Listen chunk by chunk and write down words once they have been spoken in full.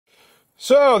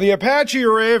So, the Apache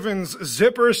Raven's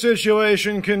zipper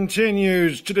situation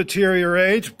continues to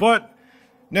deteriorate, but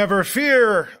never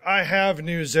fear, I have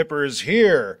new zippers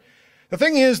here. The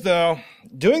thing is, though,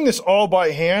 doing this all by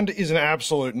hand is an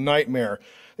absolute nightmare.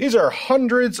 These are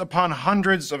hundreds upon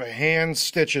hundreds of hand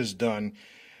stitches done,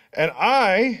 and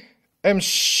I am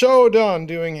so done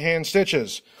doing hand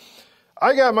stitches.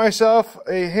 I got myself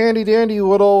a handy-dandy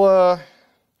little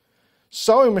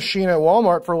sewing machine at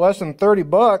Walmart for less than 30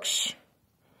 bucks.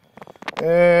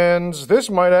 And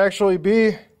this might actually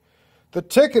be the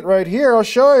ticket right here. I'll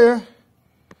show you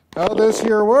how this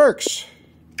here works.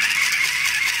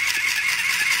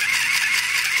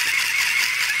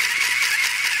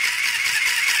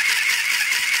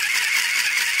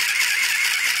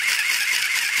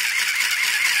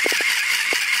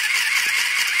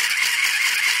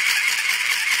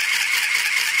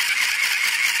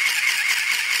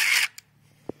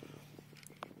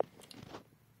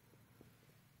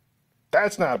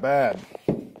 That's not bad.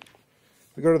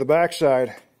 We go to the back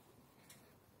side.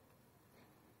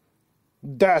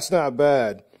 That's not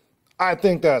bad. I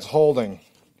think that's holding.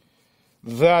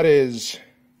 That is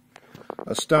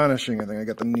astonishing. I think I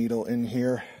got the needle in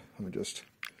here. Let me just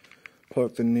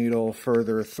poke the needle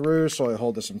further through so I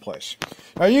hold this in place.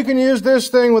 Now you can use this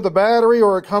thing with a battery,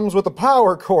 or it comes with a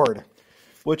power cord,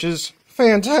 which is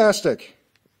fantastic.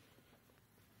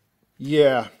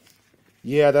 Yeah,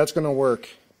 that's gonna work.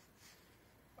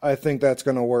 I think that's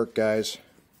going to work, guys.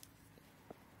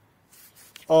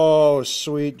 Oh,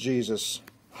 sweet Jesus.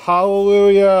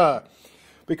 Hallelujah.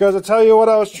 Because I tell you what,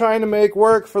 I was trying to make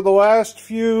work for the last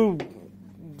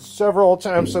several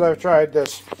attempts that I've tried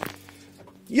this.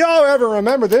 Y'all ever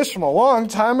remember this from a long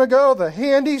time ago? The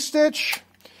handy stitch?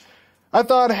 I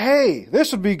thought, hey,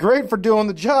 this would be great for doing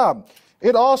the job.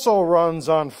 It also runs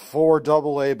on 4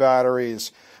 AA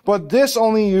batteries. But this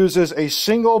only uses a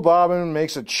single bobbin,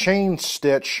 makes a chain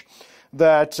stitch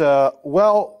that,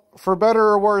 well, for better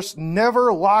or worse,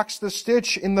 never locks the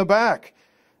stitch in the back.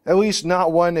 At least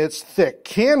not when it's thick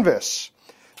canvas.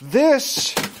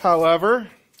 This, however,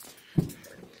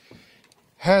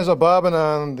 has a bobbin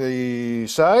on the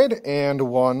side and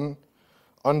one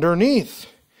underneath.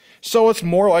 So it's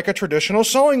more like a traditional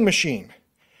sewing machine.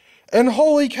 And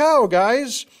holy cow,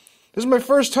 guys, this is my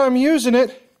first time using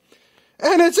it.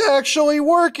 And it's actually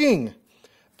working.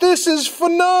 This is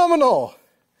phenomenal.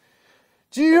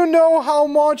 Do you know how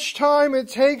much time it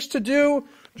takes to do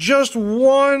just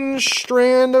one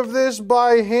strand of this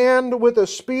by hand with a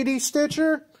speedy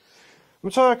stitcher? I'm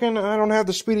talking, I don't have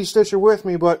the speedy stitcher with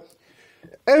me, but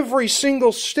every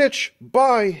single stitch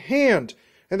by hand.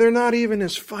 And they're not even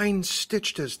as fine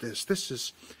stitched as this. This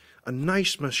is a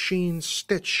nice machine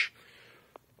stitch.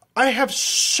 I have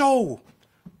so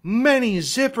many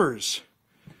zippers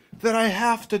that I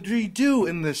have to redo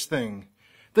in this thing.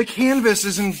 The canvas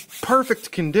is in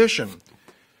perfect condition,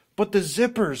 but the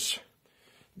zippers,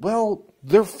 well,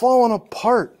 they're falling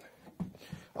apart.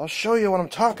 I'll show you what I'm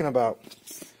talking about.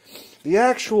 The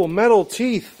actual metal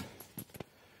teeth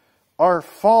are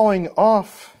falling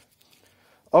off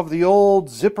of the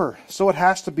old zipper, so it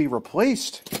has to be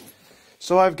replaced.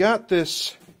 So I've got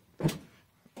this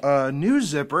new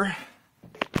zipper.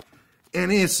 And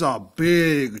it's a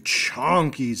big,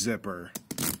 chunky zipper.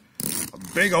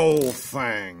 A big old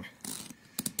thing.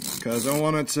 Because I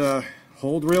want it to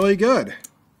hold really good.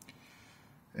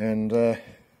 And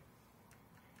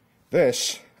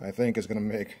this, I think, is going to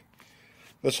make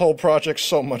this whole project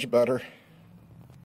so much better.